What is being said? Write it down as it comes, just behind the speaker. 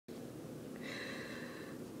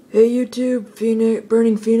Hey YouTube,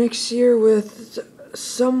 Burning Phoenix here with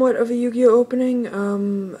somewhat of a Yu-Gi-Oh opening.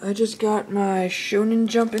 I just got my Shonen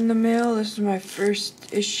Jump in the mail. This is my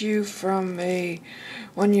first issue from a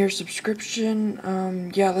 1-year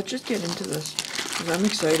subscription. Yeah, let's just get into this, 'cause I'm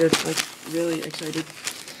excited, like, really excited.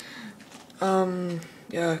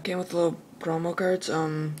 Yeah, came with little promo cards,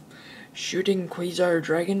 Shooting Quasar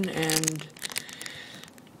Dragon and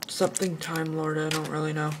something Time Lord, I don't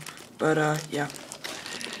really know. But, yeah.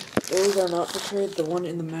 Those are not for trade. The one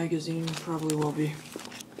in the magazine probably will be.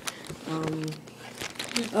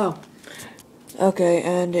 Oh. Okay,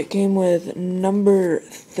 and it came with number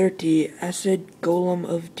 30, Acid Golem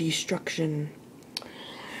of Destruction.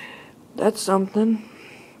 That's something.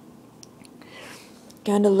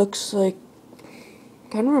 Kinda looks like...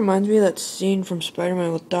 Kinda reminds me of that scene from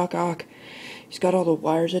Spider-Man with Doc Ock. He's got all the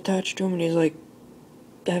wires attached to him and he's like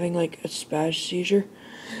having like a spaz seizure.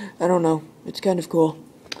 I don't know. It's kind of cool.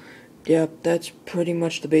 Yeah, that's pretty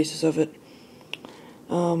much the basis of it.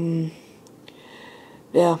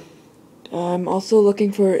 Yeah. I'm also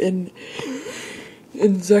looking for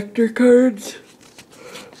Insector cards.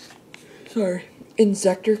 Sorry.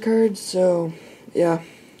 Insector cards, so, yeah.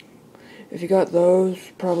 If you got those,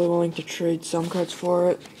 probably willing to trade some cards for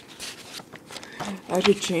it. I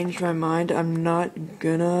actually changed my mind. I'm not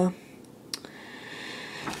gonna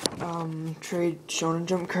trade Shonen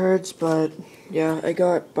Jump cards, but yeah, I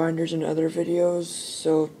got binders in other videos,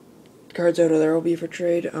 so cards out of there will be for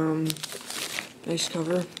trade. Nice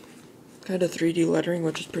cover. Kind of 3D lettering,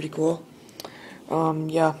 which is pretty cool.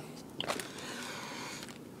 Yeah.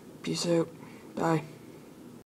 Peace out. Bye.